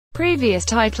Previous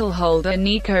title holder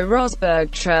Nico Rosberg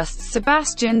trusts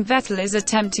Sebastian Vettel is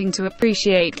attempting to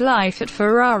appreciate life at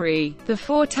Ferrari. The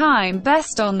four-time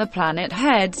best on the planet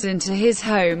heads into his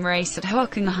home race at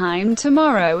Hockenheim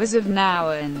tomorrow as of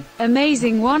now an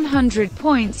amazing 100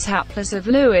 points hapless of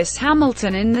Lewis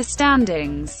Hamilton in the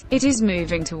standings. It is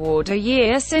moving toward a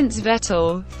year since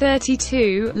Vettel,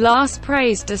 32, last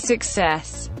praised a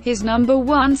success. His number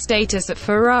one status at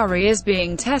Ferrari is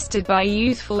being tested by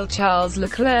youthful Charles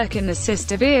Leclerc in the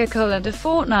sister vehicle, and a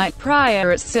fortnight prior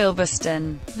at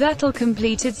Silverstone, Vettel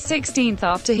completed 16th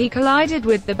after he collided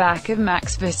with the back of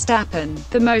Max Verstappen,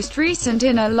 the most recent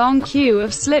in a long queue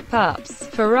of slip-ups.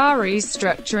 Ferrari's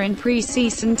structure in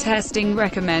pre-season testing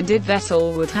recommended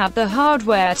Vettel would have the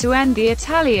hardware to end the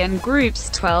Italian group's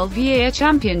 12-year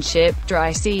championship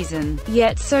dry season.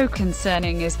 Yet so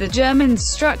concerning is the German's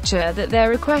structure that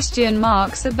there are question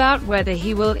marks about whether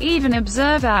he will even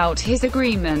observe out his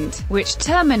agreement, which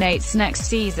terminates next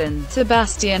season.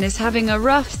 Sebastian is having a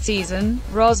rough season,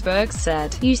 Rosberg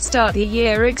said. You start the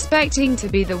year expecting to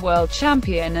be the world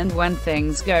champion, and when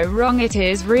things go wrong it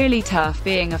is really tough.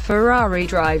 Being a Ferrari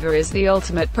driver is the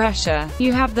ultimate pressure.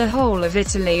 You have the whole of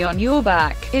Italy on your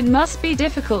back. It must be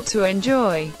difficult to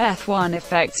enjoy. F1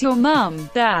 affects your mum,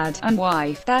 dad, and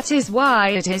wife. That is why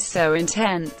it is so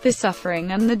intense. The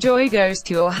suffering and the joy goes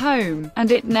to your home, and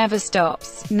it never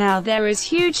stops. Now there is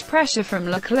huge pressure from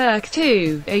Leclerc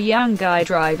too, a young guy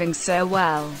driving so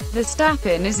well.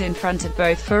 Verstappen is in front of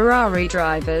both Ferrari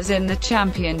drivers in the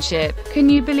championship. Can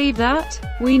you believe that?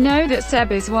 We know that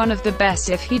Seb is one of the best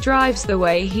if he drives the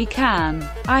way he can.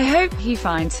 I hope he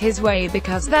finds his way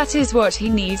because that is what he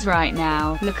needs right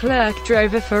now. Leclerc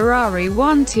drove a Ferrari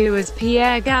 1-2 as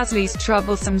Pierre Gasly's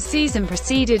troublesome season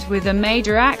proceeded with a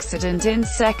major accident in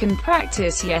second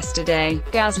practice yesterday.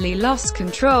 Gasly lost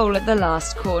control at the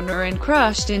last corner and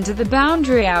crashed into the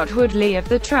boundary outwardly of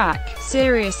the track,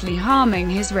 seriously harming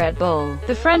his Red Bull.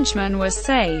 The Frenchman was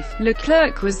safe.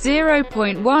 Leclerc was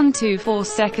 0.124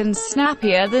 seconds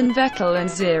snappier than Vettel and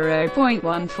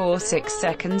 0.146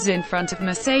 seconds in front of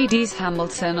Mercedes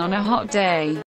Hamilton on a hot day.